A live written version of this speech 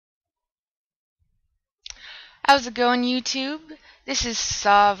How's it going, YouTube? This is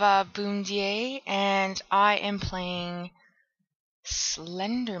Sava Boomdier, and I am playing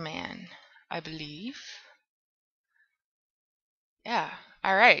Slenderman, I believe. Yeah,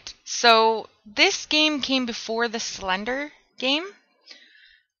 alright. So, this game came before the Slender game.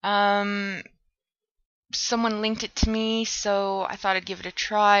 Someone linked it to me, so I thought I'd give it a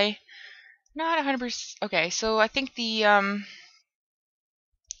try. Not 100%. Okay, so I think the,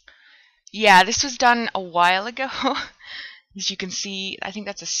 yeah, this was done a while ago. As you can see, I think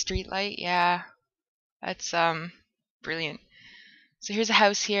that's a street light. Yeah, that's brilliant. So here's a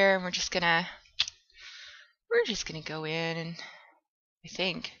house here, and we're just gonna go in, and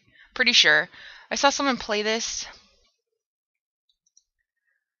pretty sure I saw someone play this.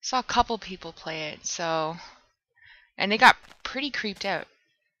 Saw a couple people play it, so, and they got pretty creeped out.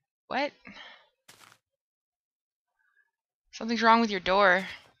 What? Something's wrong with your door.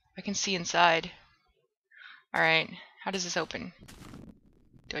 I can see inside. All right, how does this open?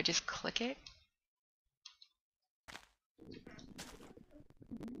 Do I just click it?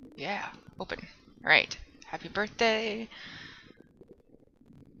 Yeah, open. Alright, happy birthday.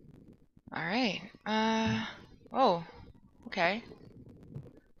 Alright, oh, okay.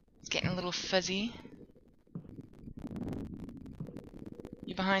 It's getting a little fuzzy.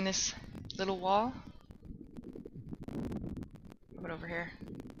 You behind this little wall? How about over here?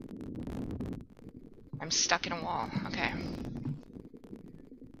 I'm stuck in a wall, okay.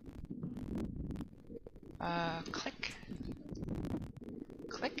 Click.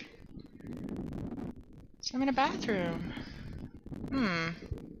 Click. So I'm in a bathroom.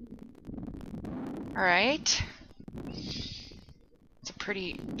 Alright. It's a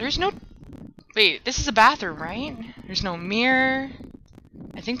pretty... There's no... Wait, this is a bathroom, right? There's no mirror.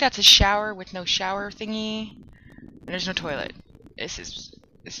 I think that's a shower with no shower thingy. And there's no toilet. This is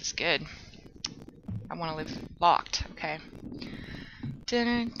good. I want to live locked. Okay.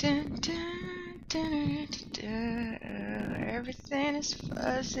 Dun, dun, dun, dun, dun, dun. Everything is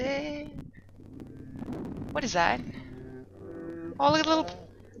fuzzy. What is that? Oh, look at the little...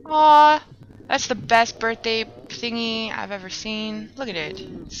 Aww, that's the best birthday thingy I've ever seen. Look at it.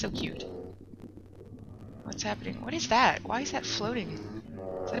 It's so cute. What's happening? What is that? Why is that floating?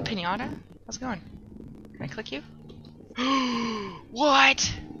 Is that a pinata? How's it going? Can I click you?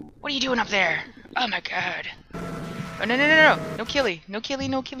 What? What are you doing up there? Oh my god. Oh, no, no, no, no. No killy. No killy,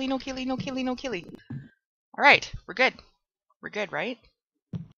 no killy, no killy, no killy, no killy. Alright, we're good. We're good, right?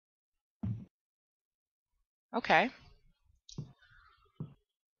 Okay.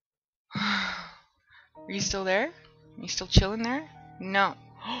 Are you still there? Are you still chilling there? No.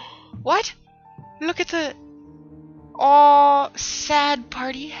 What? Look at the... Oh, sad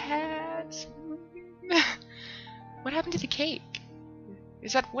party hats. What happened to the cake?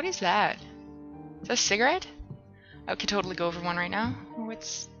 Is that... What is that? Is that a cigarette? I could totally go over one right now.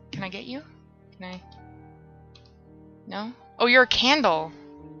 What's... Can I get you? Can I... No? Oh, you're a candle.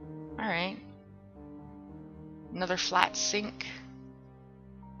 Alright. Another flat sink.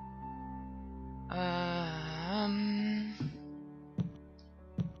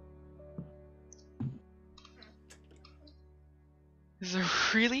 This is a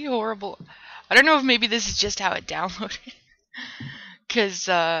really horrible... I don't know if maybe this is just how it downloaded. Because,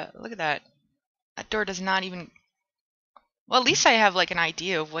 look at that. That door does not even... Well, at least I have, like, an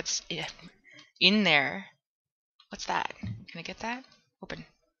idea of what's in there. What's that? Can I get that? Open.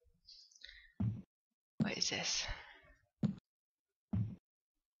 What is this?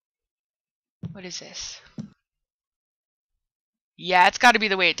 What is this? Yeah, it's got to be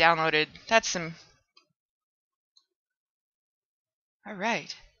the way it downloaded. That's some...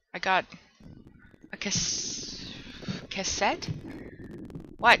 Alright. I got a cassette?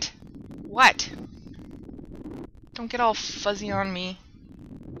 What? What? Don't get all fuzzy on me.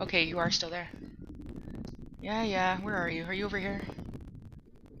 Okay, you are still there. Yeah, yeah. Where are you? Are you over here?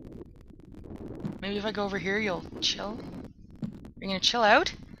 Maybe if I go over here, you'll chill? Are you gonna chill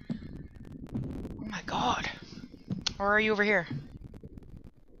out? Oh my god. Or are you over here?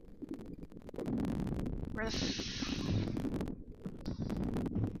 Where the f...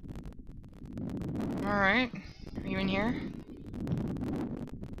 Alright. Are you in here?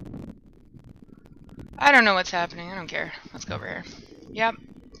 I don't know what's happening. I don't care. Let's go over here. Yep.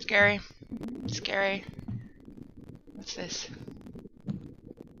 Scary. Scary. What's this?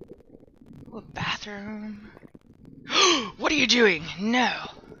 Oh, a bathroom. What are you doing? No.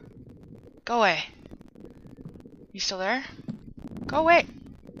 Go away. You still there? Go away.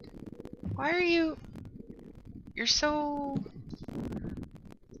 Why are you... You're so...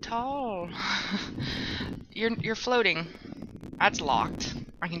 tall. You're floating. That's locked.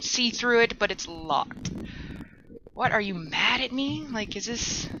 I can see through it, but it's locked. What, are you mad at me? Like, is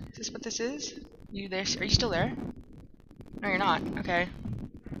this what this is? You there? Are you still there? No, you're not. Okay.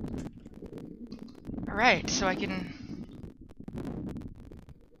 Alright, so I can...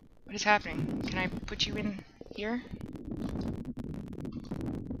 What is happening? Can I put you in here?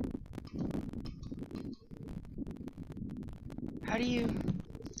 How do you...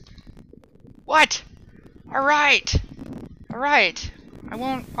 What? Alright! Alright.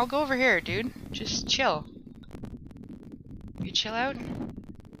 I'll go over here, dude. Just chill. You chill out?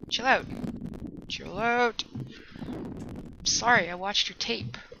 Chill out. Chill out. Sorry, I watched your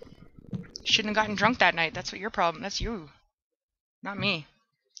tape. You shouldn't have gotten drunk that night. That's what your problem. That's you. Not me.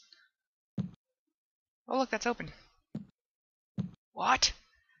 Oh, look, that's open. What?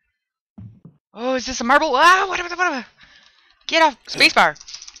 Oh, is this a marble? Ah, what? Get off. Spacebar.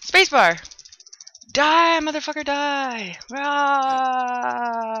 Spacebar. Die, motherfucker, die. Ah.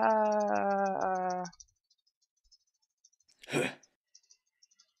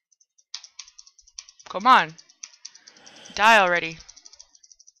 Come on. Die already.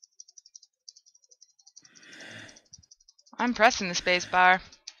 I'm pressing the spacebar.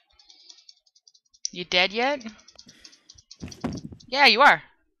 You dead yet? Yeah, you are.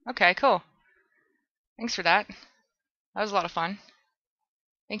 Okay, cool. Thanks for that. That was a lot of fun.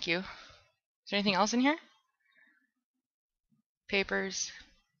 Thank you. Is there anything else in here? Papers.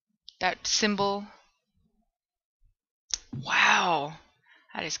 That symbol. Wow.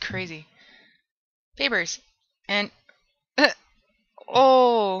 That is crazy. Papers. And...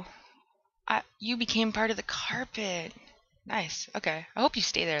 oh. You became part of the carpet. Nice. Okay. I hope you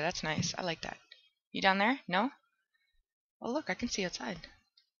stay there. That's nice. I like that. You down there? No? Oh, look. I can see outside.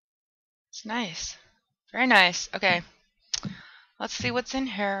 It's nice. Very nice. Okay. Let's see what's in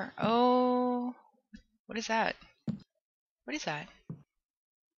here. Oh. What is that? What is that?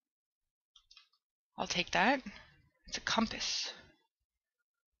 I'll take that. It's a compass.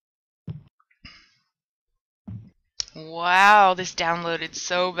 Wow, this downloaded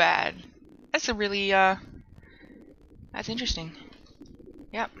so bad. That's a really, that's interesting.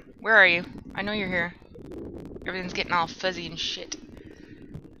 Yep. Where are you? I know you're here. Everything's getting all fuzzy and shit.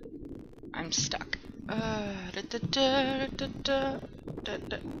 I'm stuck.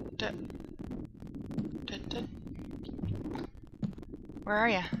 Where are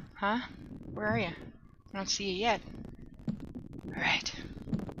you? Huh? Where are you? I don't see you yet. Alright.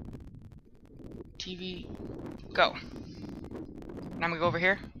 TV. Go. And I'm gonna go over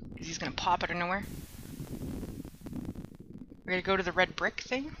here, because he's gonna pop out of nowhere. We're gonna go to the red brick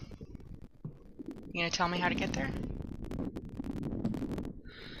thing. You gonna tell me how to get there?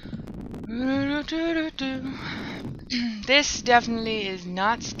 This definitely is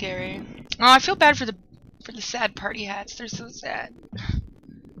not scary. Oh, I feel bad for the sad party hats. They're so sad.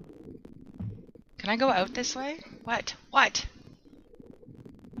 Can I go out this way? What? What?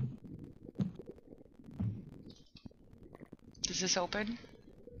 Does this open?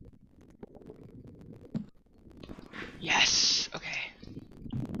 Yes. Okay.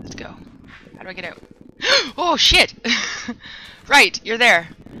 Let's go. How do I get out? Oh shit! Right, you're there.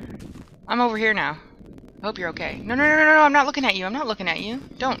 I'm over here now. I hope you're okay. No, I'm not looking at you. I'm not looking at you.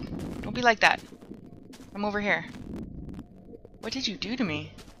 Don't be like that. I'm over here. What did you do to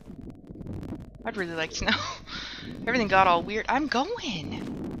me? I'd really like to know. Everything got all weird. I'm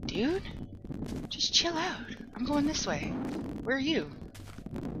going, dude. Just chill out. I'm going this way. Where are you?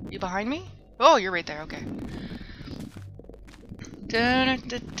 You behind me? Oh, you're right there. Okay.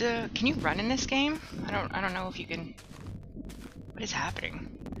 Can you run in this game? I don't know if you can. What is happening?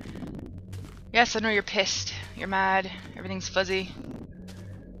 Yes, I know you're pissed. You're mad. Everything's fuzzy.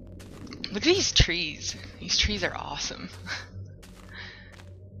 Look at these trees. These trees are awesome.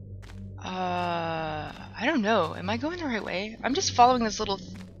 I don't know. Am I going the right way? I'm just following this little...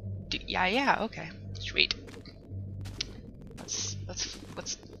 Yeah, okay. Sweet. Let's...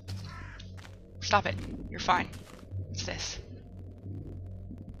 Stop it. You're fine. What's this?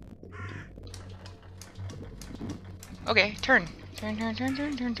 Okay, turn. Turn.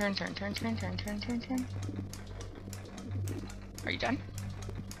 Are you done?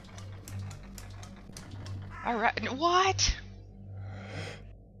 Alright. What?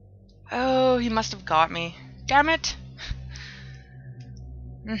 Oh, he must have got me. Damn it.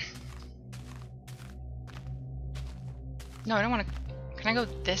 No, I don't want to... Can I go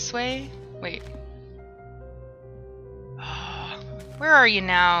this way? Wait. Oh, where are you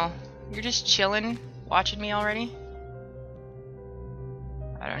now? You're just chilling, watching me already?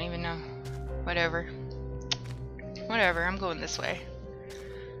 I don't even know. Whatever. Whatever, I'm going this way.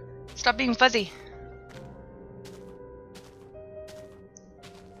 Stop being fuzzy.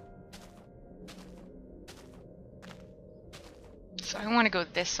 So I want to go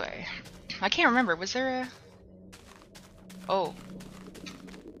this way. I can't remember. Was there a... Oh.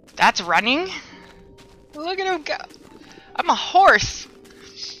 That's running? Look at him go. I'm a horse.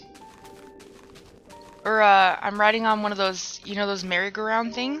 Or, I'm riding on one of those, you know, those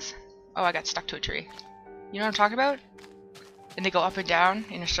merry-go-round things? Oh, I got stuck to a tree. You know what I'm talking about? And they go up and down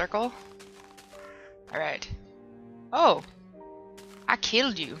in a circle. Alright. Oh. I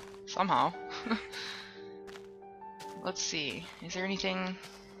killed you. Somehow. Let's see. Is there anything...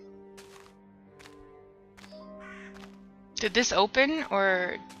 Did this open,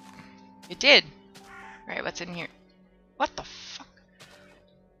 or... It did. Alright, what's in here? What the fuck?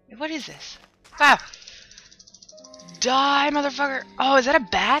 What is this? Ah! Die, motherfucker! Oh, is that a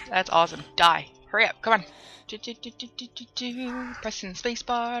bat? That's awesome. Die. Hurry up, come on. Pressing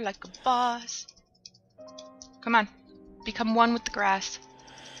spacebar like a boss. Come on. Become one with the grass.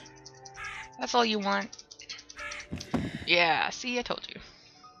 That's all you want. Yeah, see, I told you.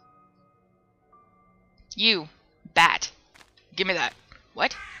 You. Bat. Give me that.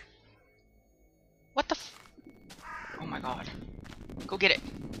 What? What the f... Oh my god. Go get it.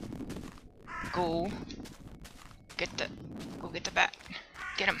 Go get the bat.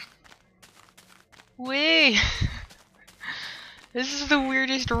 Get him. Wait. This is the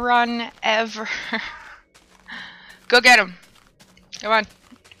weirdest run ever. Go get him. Come on.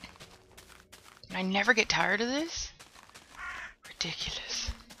 I never get tired of this.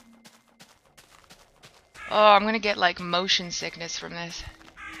 Ridiculous. Oh, I'm gonna get like motion sickness from this.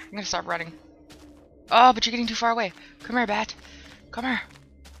 I'm gonna stop running. Oh, but you're getting too far away. Come here, bat. Come here.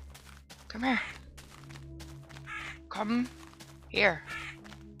 Come here. Come here.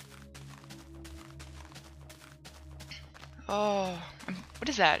 Oh, what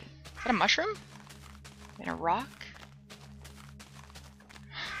is that? Is that a mushroom? And a rock?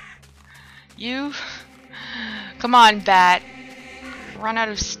 You? Come on, bat. Run out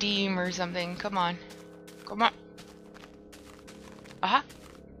of steam or something. Come on. Come on. Aha.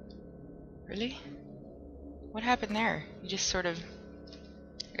 Really? What happened there? You just sort of...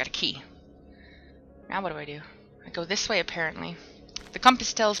 I got a key. Now what do? I go this way, apparently. The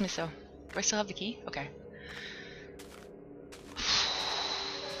compass tells me so. Do I still have the key? Okay.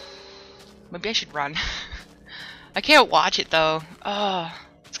 Maybe I should run. I can't watch it, though. Oh,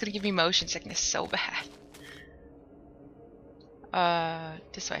 it's gonna give me motion sickness so bad.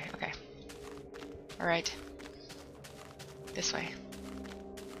 This way. Okay. Alright. This way.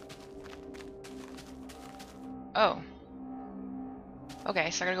 Oh.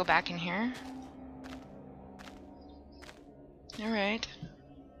 Okay, so I gotta go back in here. Alright.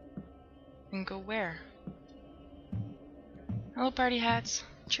 And go where? Hello, party hats.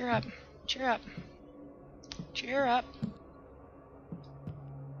 Cheer up. Cheer up. Cheer up.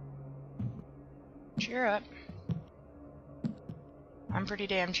 Cheer up. I'm pretty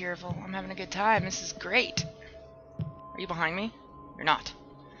damn cheerful. I'm having a good time. This is great. Are you behind me? You're not.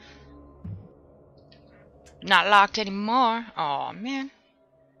 Not locked anymore. Aw, man.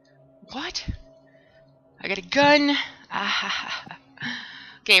 What? I got a gun. Ah.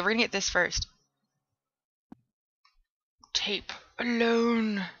 Okay, we're gonna get this first. Tape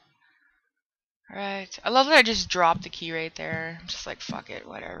alone. Alright. I love that I just dropped the key right there. I'm just like, fuck it,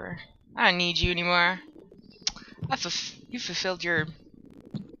 whatever. I don't need you anymore. You fulfilled your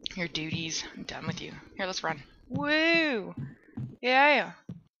duties. I'm done with you. Here, let's run. Woo! Yeah.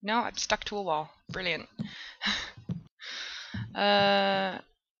 No, I'm stuck to a wall. Brilliant. Are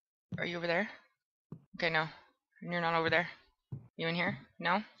you over there? Okay, no. You're not over there. You in here?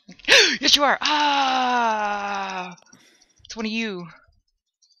 No? Yes, you are! Ah! It's one of you.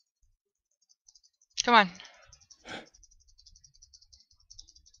 Come on.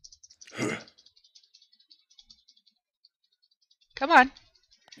 Come on.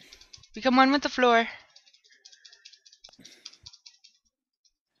 Become one with the floor.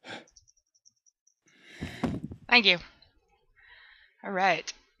 Thank you.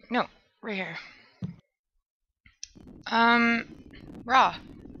 Alright. No, right here. Raw.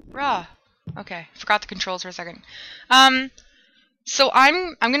 Okay, forgot the controls for a second. So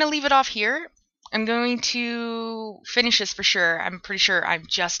I'm gonna leave it off here. I'm going to finish this for sure. I'm pretty sure I'm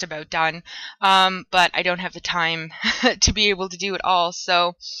just about done. But I don't have the time to be able to do it all.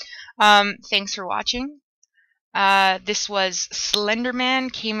 So, thanks for watching. This was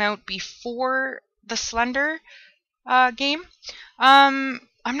Slenderman. Came out before the Slender game. I'm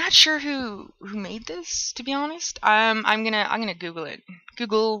not sure who made this, to be honest. I'm gonna Google it.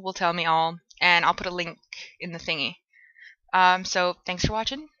 Google will tell me all, and I'll put a link in the thingy. So thanks for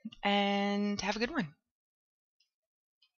watching, and have a good one.